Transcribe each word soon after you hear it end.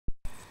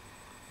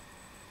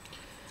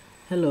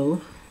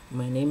Hello,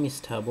 my name is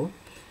Tabo.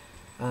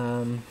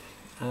 Um,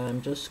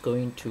 I'm just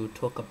going to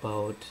talk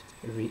about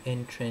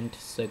reentrant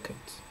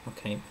circuits.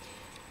 Okay,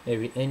 a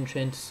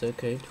reentrant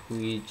circuit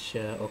which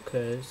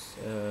occurs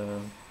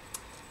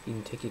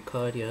in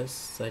tachycardias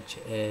such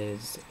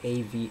as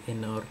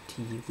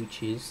AVNRT,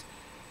 which is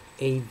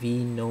AV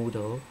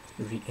nodal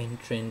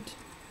reentrant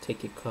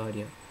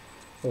tachycardia,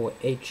 or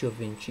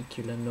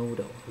atrioventricular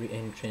nodal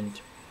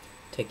reentrant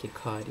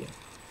tachycardia.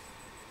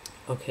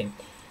 Okay,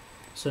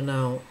 so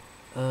now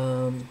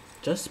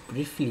just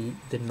briefly,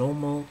 the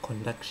normal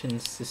conduction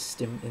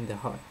system in the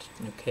heart.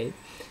 Okay,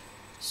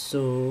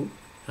 so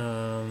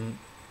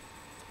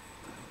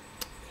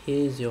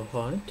here's your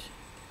heart.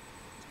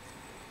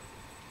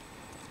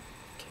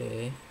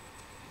 Okay,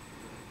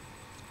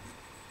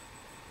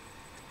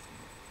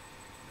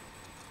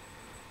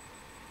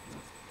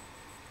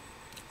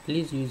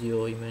 please use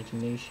your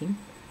imagination.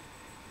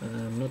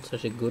 I'm not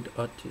such a good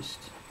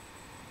artist.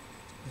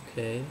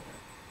 Okay,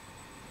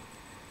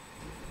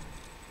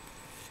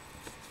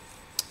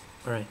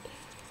 all right,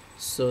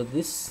 so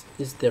this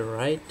is the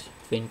right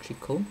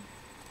ventricle,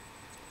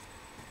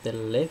 the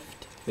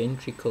left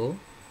ventricle,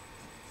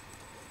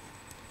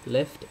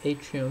 left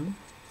atrium,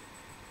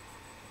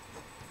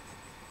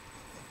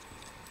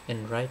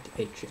 and right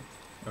atrium.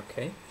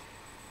 Okay,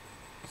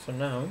 so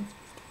now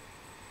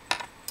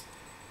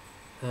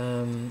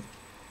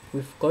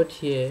we've got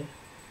here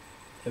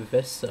a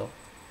vessel,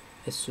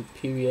 a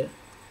superior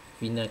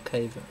vena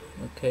cava.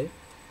 Okay,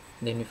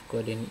 then we've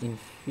got an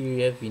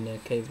inferior vena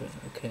cava.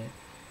 Okay,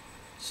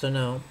 so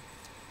now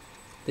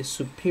the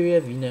superior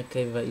vena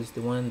cava is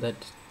the one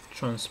that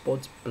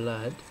transports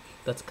blood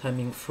that's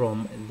coming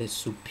from the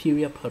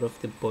superior part of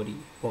the body,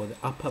 or the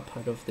upper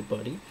part of the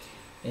body,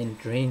 and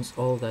drains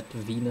all that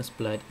venous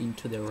blood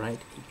into the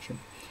right atrium.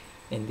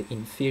 And the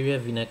inferior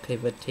vena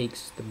cava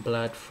takes the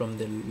blood from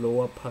the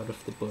lower part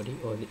of the body,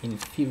 or the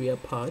inferior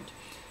part,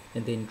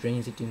 and then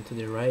drains it into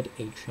the right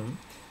atrium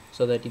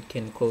so that it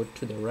can go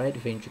to the right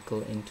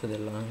ventricle and to the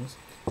lungs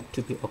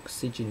to be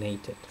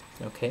oxygenated.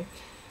 Okay,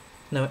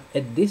 now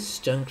at this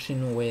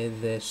junction where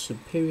the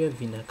superior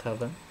vena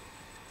cava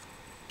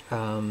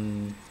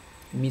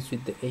meets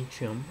with the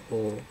atrium,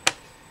 or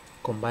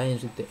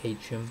combines with the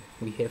atrium,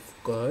 we have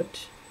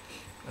got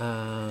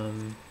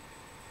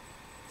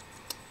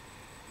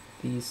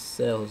these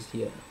cells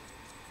here,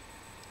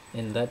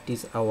 and that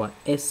is our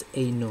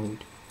SA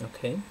node.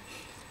 Okay,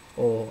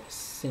 or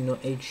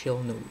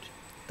sinoatrial node.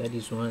 That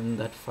is one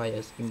that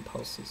fires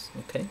impulses.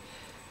 Okay,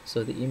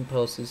 so the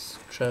impulses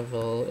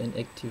travel and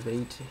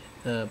activate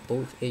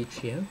both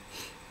atria,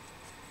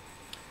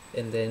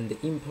 and then the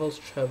impulse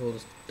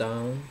travels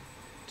down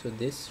to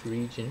this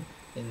region,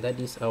 and that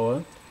is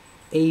our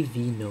AV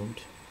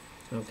node.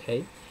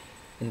 Okay,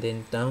 and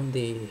then down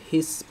the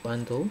his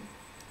bundle,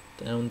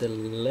 down the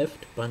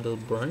left bundle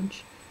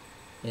branch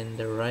and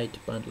the right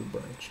bundle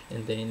branch,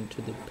 and then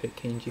to the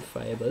Purkinje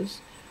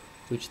fibers,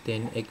 which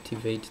then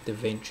activate the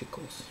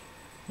ventricles.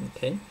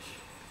 Okay,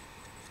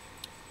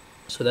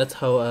 so that's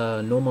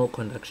how normal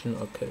conduction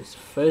occurs.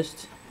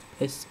 First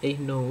SA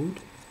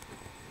node,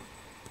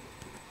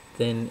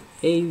 then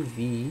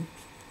AV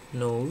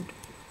node,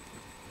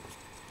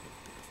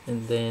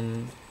 and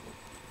then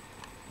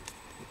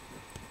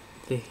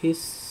the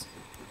his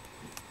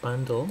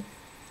bundle,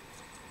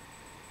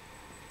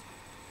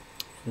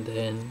 and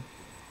then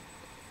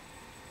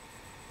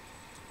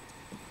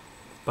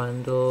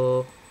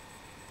bundle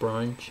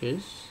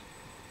branches,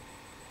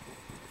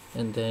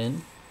 and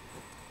then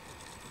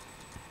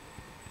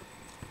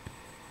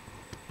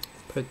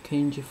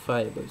Purkinje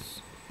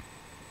fibers.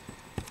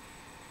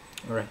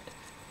 Alright,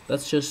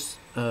 that's just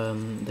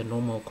the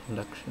normal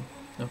conduction.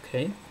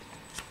 Okay,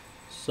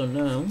 so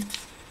now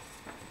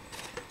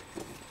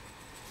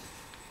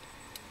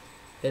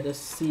let us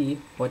see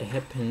what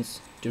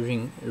happens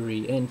during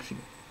re-entry.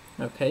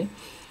 Okay,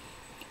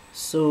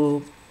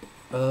 so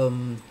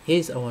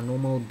here's our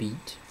normal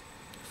beat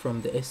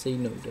from the SA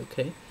node.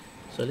 Okay,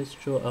 so let's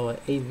draw our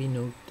AV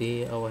node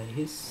there, our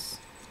his,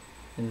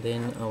 and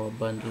then our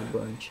bundle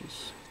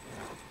branches.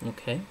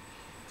 Okay,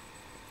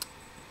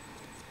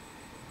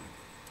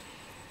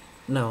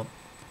 now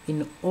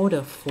in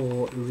order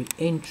for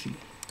re-entry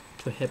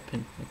to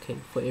happen, okay,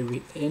 for a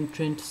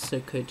re-entrant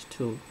circuit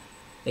to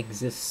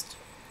exist,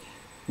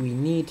 we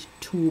need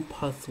two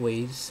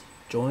pathways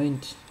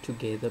joined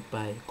together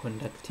by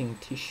conducting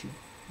tissue.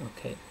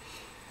 Okay,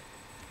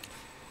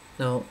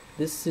 now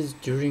this is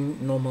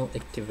during normal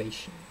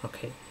activation.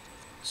 Okay,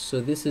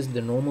 so this is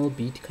the normal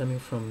beat coming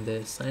from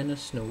the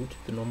sinus node,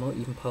 the normal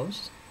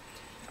impulse,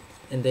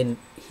 and then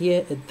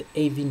here at the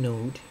AV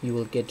node you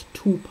will get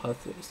two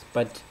pathways,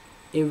 but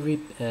every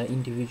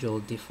individual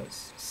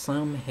differs.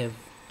 Some have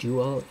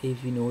dual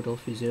AV nodal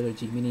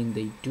physiology, meaning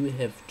they do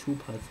have two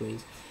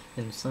pathways,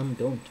 and some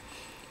don't.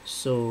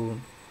 So,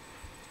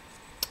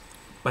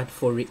 but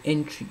for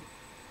re-entry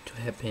to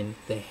happen,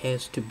 there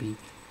has to be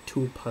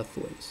two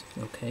pathways.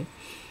 Okay,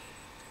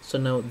 so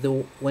now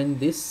when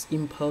this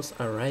impulse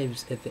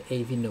arrives at the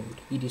AV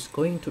node, it is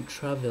going to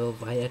travel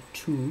via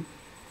two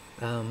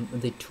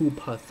the two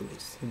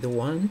pathways. The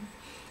one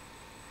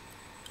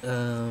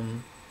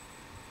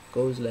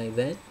goes like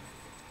that,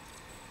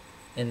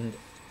 and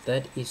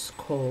that is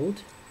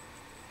called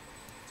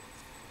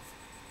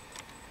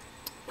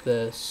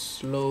the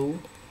slow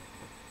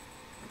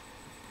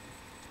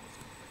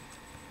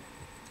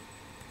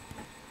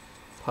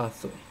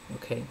pathway.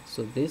 Okay,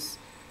 so this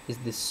is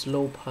the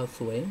slow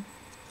pathway,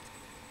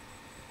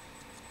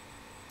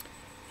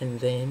 and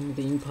then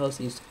the impulse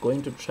is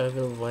going to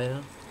travel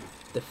via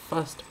the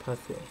fast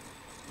pathway.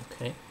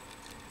 Okay,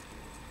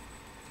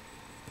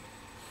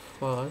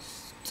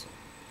 fast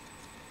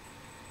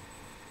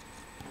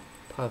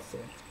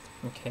pathway.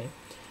 Okay,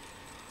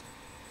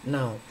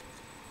 now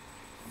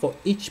for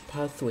each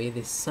pathway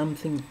there's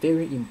something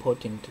very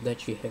important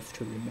that you have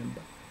to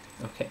remember.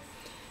 Okay,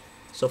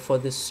 so for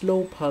the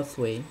slow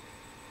pathway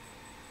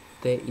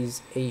there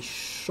is a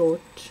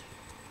short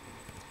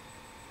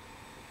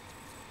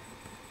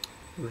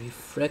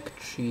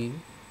refractory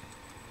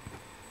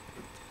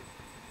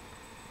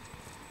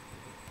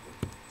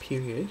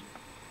period,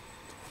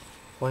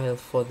 while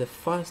for the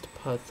fast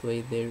pathway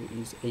there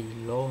is a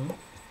long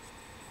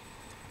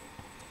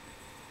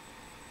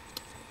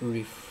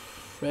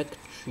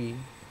refractory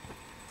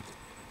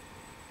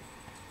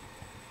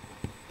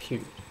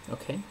period.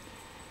 Okay,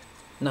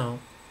 now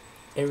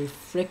a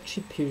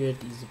refractory period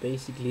is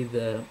basically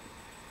the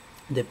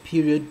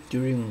period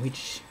during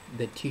which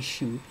the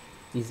tissue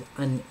is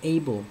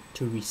unable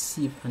to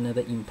receive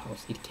another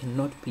impulse. It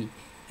cannot be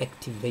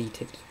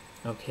activated.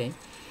 Okay,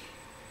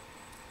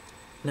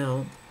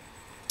 now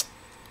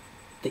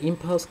the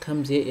impulse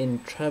comes here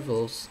and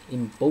travels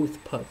in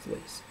both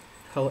pathways.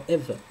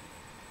 However,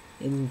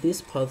 in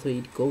this pathway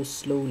it goes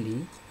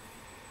slowly,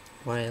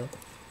 while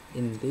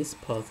in this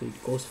pathway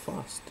it goes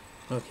fast.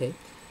 Okay,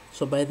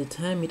 so by the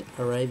time it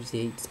arrives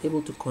here, it's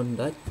able to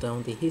conduct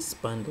down the His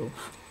bundle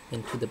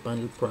and to the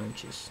bundle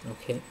branches.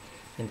 Okay,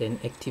 and then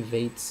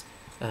activates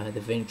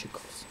the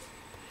ventricles.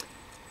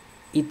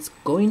 It's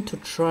going to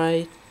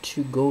try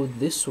to go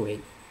this way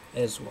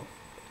as well,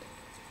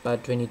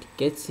 but when it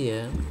gets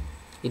here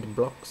it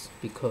blocks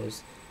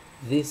because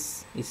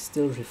this is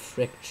still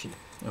refractory.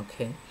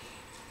 Okay,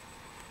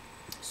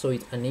 so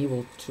it's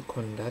unable to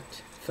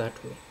conduct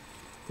that way,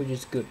 which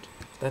is good.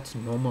 That's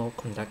normal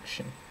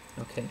conduction.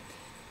 Okay,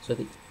 so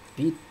the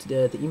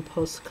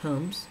impulse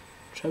comes,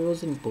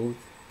 travels in both,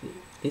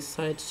 this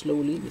side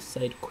slowly, this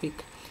side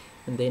quick,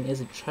 and then as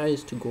it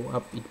tries to go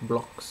up it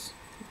blocks,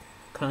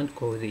 can't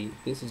go there.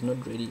 This is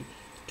not ready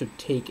to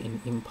take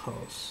an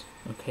impulse.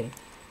 Okay,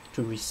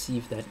 to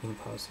receive that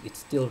impulse, it's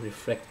still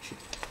refractory.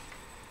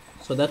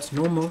 So that's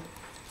normal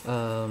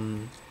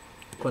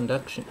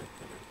conduction.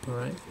 All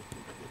right,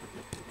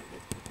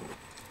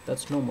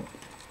 that's normal.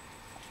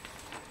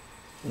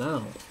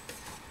 Now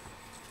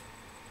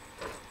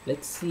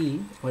let's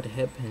see what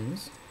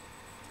happens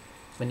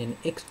when an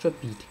extra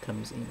beat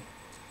comes in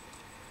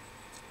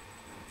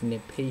a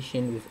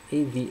patient with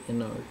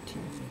AVNRT.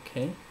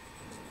 Okay,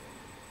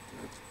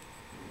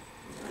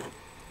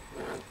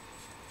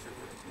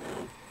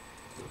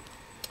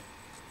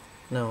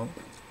 now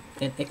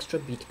an extra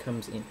beat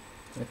comes in.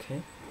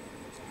 Okay,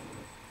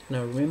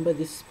 now remember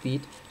this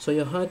speed, so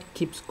your heart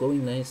keeps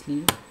going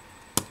nicely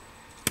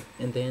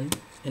and then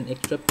an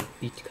extra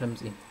beat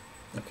comes in.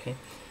 Okay,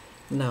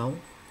 now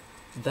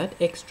that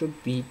extra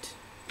beat,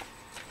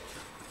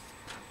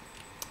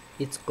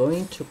 it's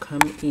going to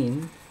come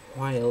in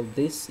while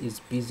this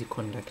is busy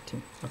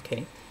conducting.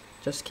 Okay,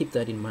 just keep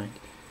that in mind.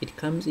 It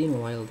comes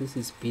in while this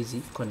is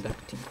busy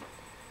conducting.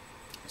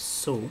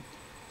 So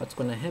what's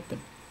going to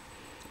happen?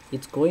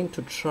 It's going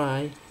to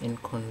try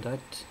and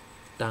conduct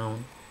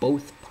down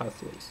both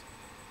pathways,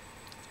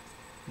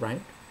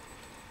 right?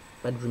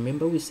 But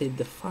remember we said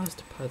the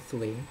fast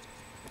pathway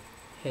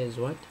has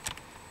what?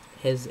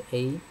 Has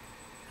a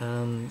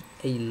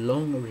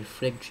long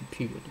refractory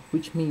period,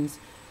 which means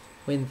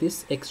when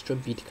this extra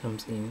beat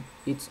comes in,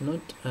 it's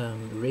not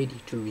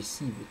ready to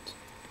receive it.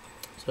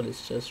 So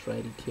let's just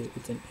write it here.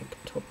 It's an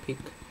ectopic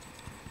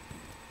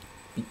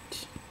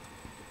beat.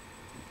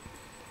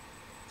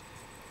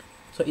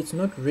 So it's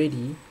not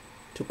ready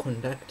to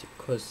conduct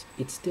because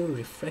it's still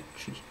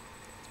refractory,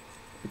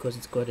 because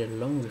it's got a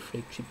long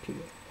refractory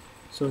period.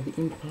 So the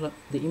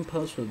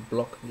impulse will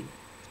block the,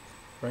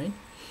 right?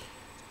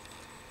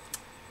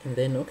 And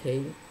then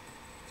okay,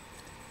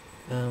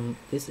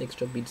 this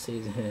extra beat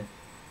says,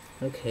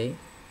 okay,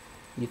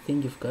 you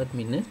think you've got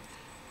me, ne?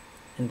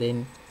 And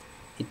then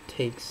it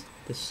takes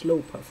the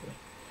slow pathway.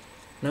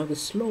 Now the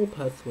slow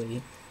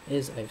pathway,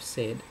 as I've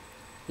said,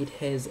 it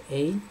has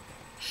a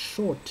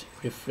short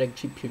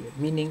refractory period,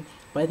 meaning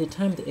by the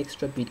time the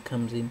extra beat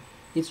comes in,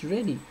 it's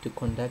ready to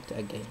conduct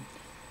again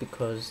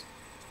because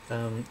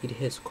it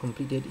has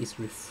completed its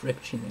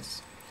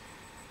refractoriness.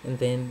 And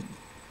then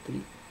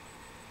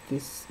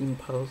this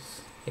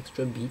impulse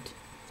extra beat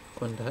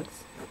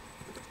conducts,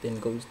 then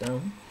goes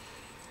down,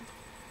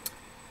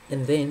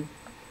 and then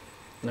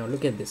now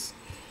look at this.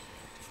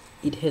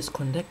 It has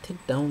conducted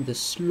down the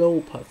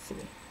slow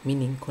pathway,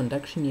 meaning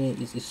conduction here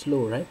is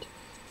slow, right?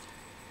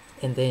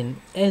 and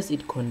then as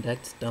it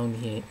conducts down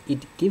here,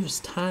 it gives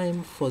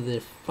time for the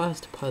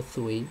fast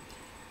pathway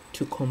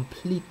to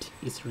complete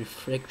its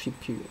refractory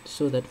period,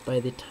 so that by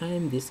the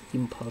time this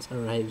impulse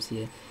arrives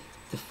here,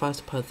 the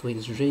fast pathway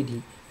is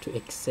ready to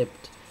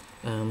accept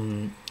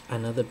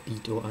another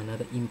beat or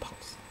another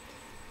impulse,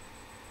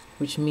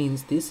 which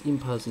means this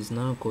impulse is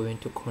now going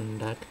to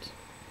conduct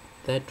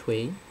that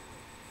way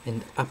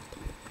and up,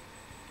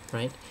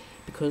 right?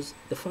 Because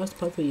the fast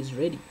pathway is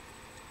ready,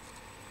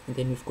 and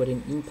then we've got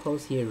an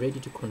impulse here ready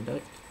to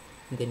conduct,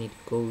 and then it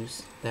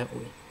goes that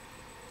way,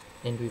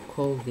 and we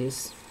call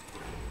this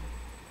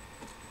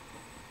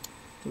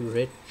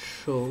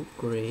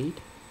retrograde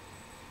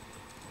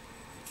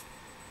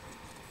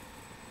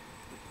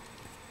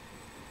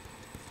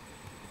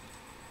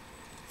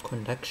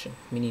conduction,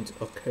 meaning it's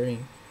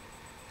occurring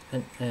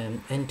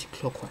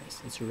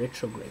anti-clockwise. It's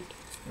retrograde.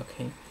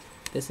 Okay,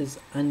 this is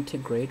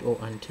antegrade or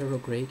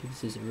anterograde.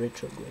 This is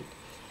retrograde.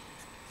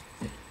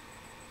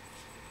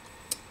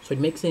 So it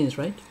makes sense,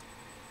 right?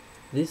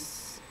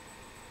 This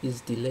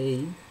is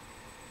delay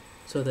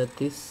so that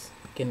this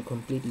can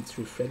complete its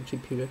refractory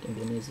period, and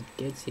then as it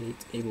gets here,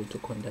 it's able to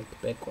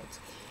conduct backwards,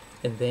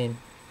 and then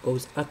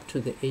goes up to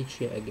the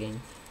atria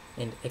again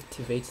and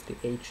activates the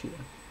atria,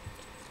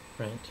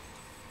 right?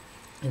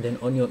 And then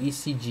on your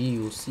ECG,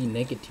 you'll see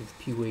negative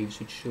P waves,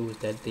 which shows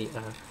that they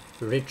are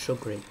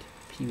retrograde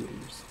P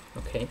waves.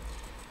 Okay,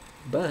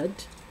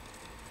 but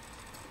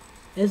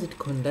as it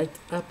conducts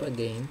up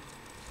again,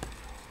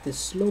 the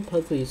slow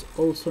pathway is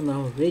also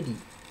now ready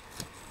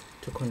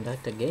to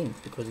conduct again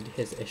because it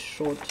has a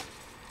short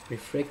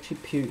refractory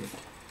period.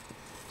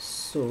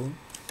 So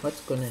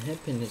what's going to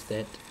happen is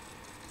that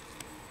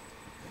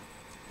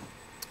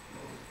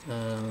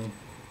so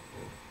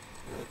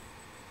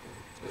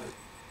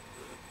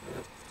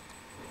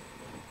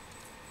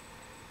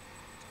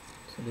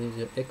there's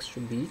your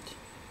extra beat,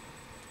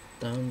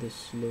 down the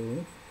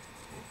slow,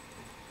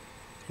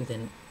 and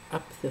then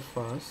up the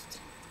fast.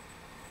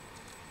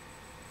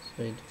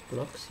 So it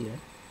blocks here,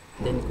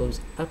 then it goes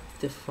up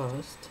the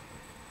fast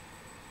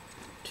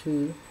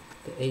to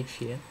the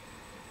atria,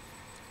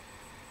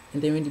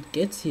 and then when it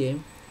gets here,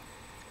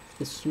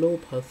 the slow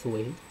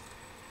pathway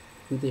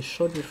with a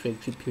short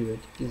refractory period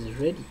is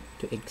ready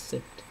to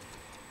accept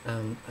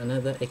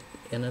another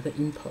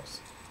impulse,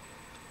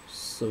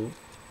 so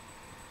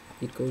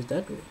it goes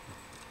that way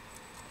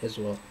as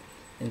well,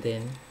 and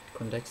then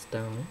conducts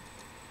down,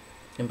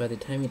 and by the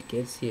time it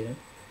gets here,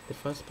 the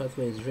fast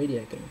pathway is ready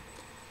again,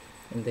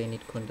 and then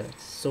it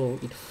conducts, so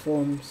it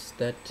forms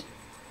that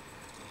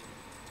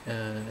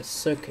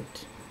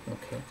circuit.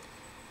 Okay,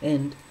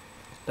 and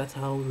that's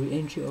how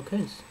re-entry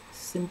occurs.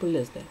 Simple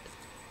as that,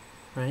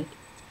 right?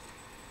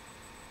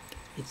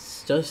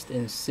 It's just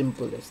as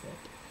simple as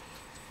that.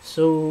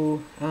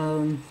 So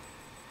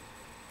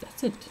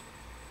that's it.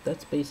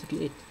 That's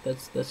basically it.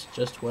 That's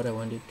just what I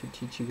wanted to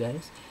teach you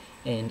guys,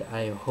 and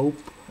I hope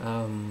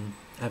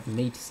I've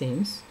made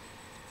sense,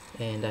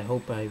 and I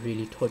hope I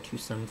really taught you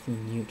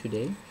something new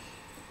today.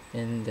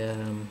 And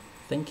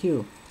thank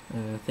you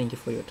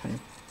for your time.